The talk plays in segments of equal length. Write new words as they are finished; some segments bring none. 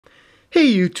Hey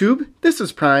YouTube, this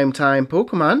is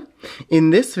PrimetimePokemon. In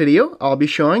this video, I'll be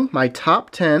showing my top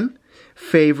 10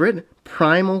 favorite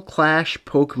Primal Clash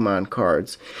Pokemon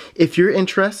cards. If you're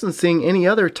interested in seeing any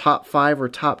other top 5 or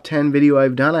top 10 video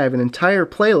I've done, I have an entire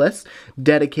playlist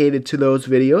dedicated to those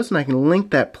videos, and I can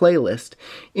link that playlist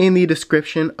in the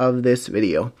description of this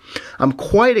video. I'm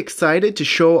quite excited to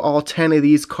show all 10 of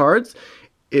these cards.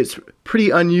 It's pretty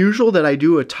unusual that I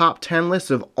do a top 10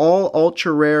 list of all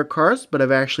ultra rare cards, but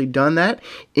I've actually done that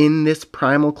in this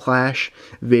Primal Clash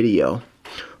video.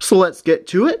 So let's get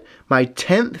to it. My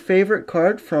 10th favorite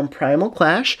card from Primal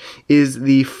Clash is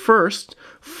the first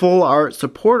full art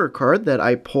supporter card that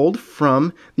I pulled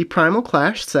from the Primal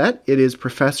Clash set. It is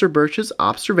Professor Birch's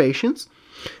Observations.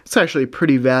 It's actually a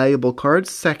pretty valuable card,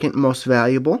 second most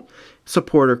valuable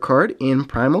supporter card in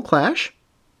Primal Clash.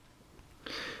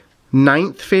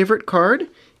 9th favorite card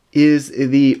is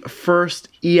the first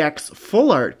EX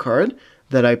full art card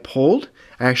that I pulled.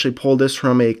 I actually pulled this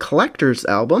from a collector's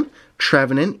album,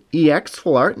 Trevenant EX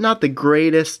full art. Not the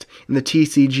greatest in the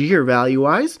TCG or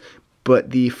value-wise, but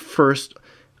the first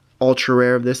ultra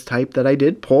rare of this type that I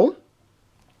did pull.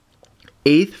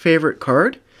 8th favorite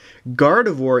card,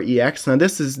 Gardevoir EX. Now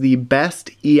this is the best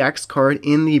EX card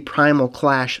in the Primal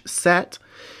Clash set.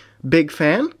 Big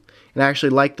fan. And I actually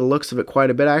like the looks of it quite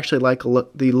a bit. I actually like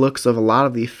the looks of a lot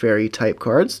of the fairy type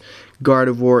cards.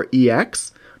 Gardevoir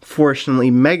EX. Fortunately,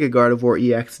 Mega Gardevoir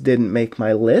EX didn't make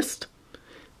my list.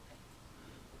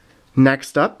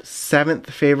 Next up, 7th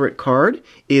favorite card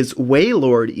is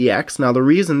Wailord EX. Now the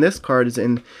reason this card is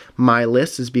in my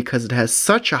list is because it has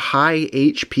such a high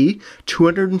HP,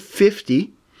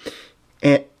 250,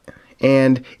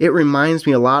 and it reminds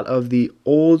me a lot of the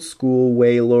old school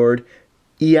Wailord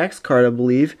EX card, I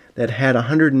believe, that had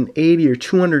 180 or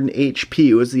 200 HP.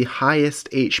 It was the highest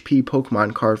HP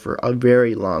Pokemon card for a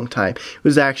very long time. It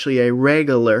was actually a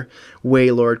regular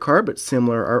Wailord card, but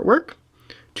similar artwork.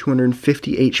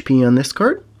 250 HP on this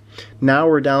card. Now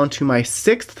we're down to my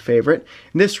 6th favorite.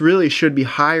 This really should be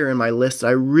higher in my list. I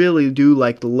really do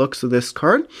like the looks of this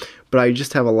card, but I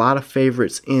just have a lot of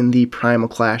favorites in the Primal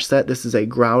Clash set. This is a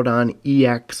Groudon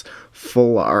EX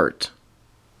full art.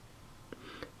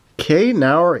 Okay,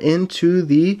 now we're into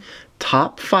the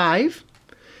top 5.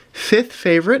 5th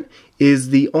favorite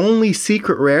is the only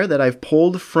secret rare that I've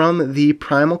pulled from the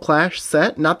Primal Clash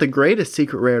set. Not the greatest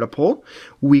secret rare to pull,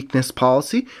 Weakness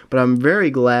Policy, but I'm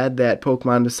very glad that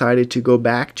Pokemon decided to go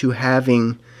back to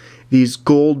having these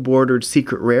gold bordered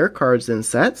secret rare cards in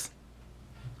sets.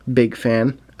 Big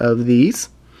fan of these.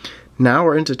 Now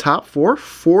we're into top 4.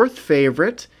 4th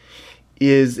favorite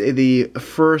is the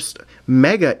first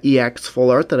Mega EX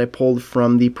full art that I pulled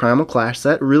from the Primal Clash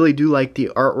set. Really do like the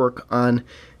artwork on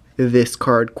this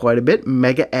card quite a bit.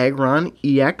 Mega Aggron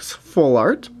EX full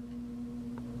art.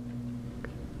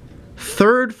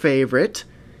 3rd favorite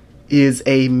is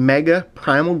a Mega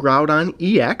Primal Groudon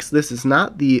EX. This is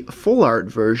not the full art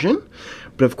version,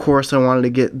 but of course I wanted to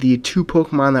get the 2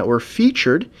 Pokemon that were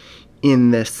featured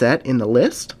in this set in the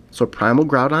list. So Primal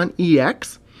Groudon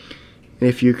EX. And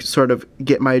if you sort of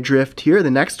get my drift here, the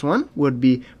next one would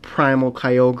be Primal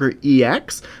Kyogre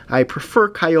EX. I prefer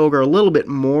Kyogre a little bit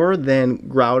more than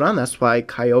Groudon. That's why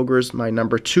Kyogre's my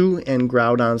number 2 and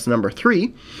Groudon's number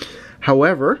 3.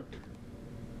 However,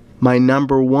 my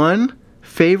number 1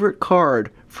 favorite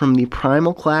card from the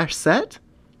Primal Clash set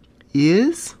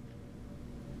is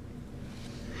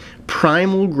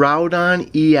Primal Groudon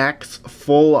EX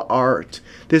full art.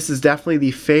 This is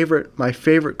definitely my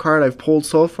favorite card I've pulled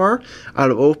so far out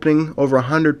of opening over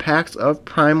 100 packs of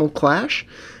Primal Clash.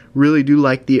 Really do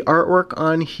like the artwork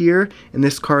on here, and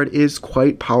this card is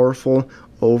quite powerful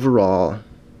overall.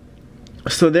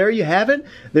 So there you have it.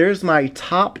 There's my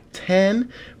top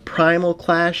 10 Primal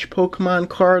Clash Pokemon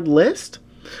card list.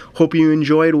 Hope you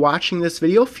enjoyed watching this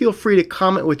video. Feel free to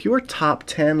comment with your top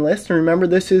 10 list. And remember,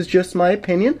 this is just my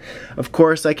opinion. Of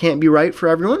course, I can't be right for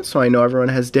everyone, so I know everyone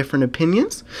has different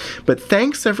opinions. But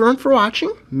thanks everyone for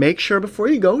watching. Make sure before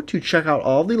you go to check out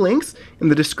all the links in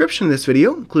the description of this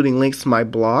video, including links to my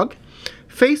blog,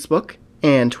 Facebook,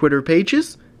 and Twitter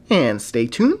pages. And stay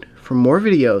tuned for more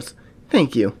videos.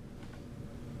 Thank you.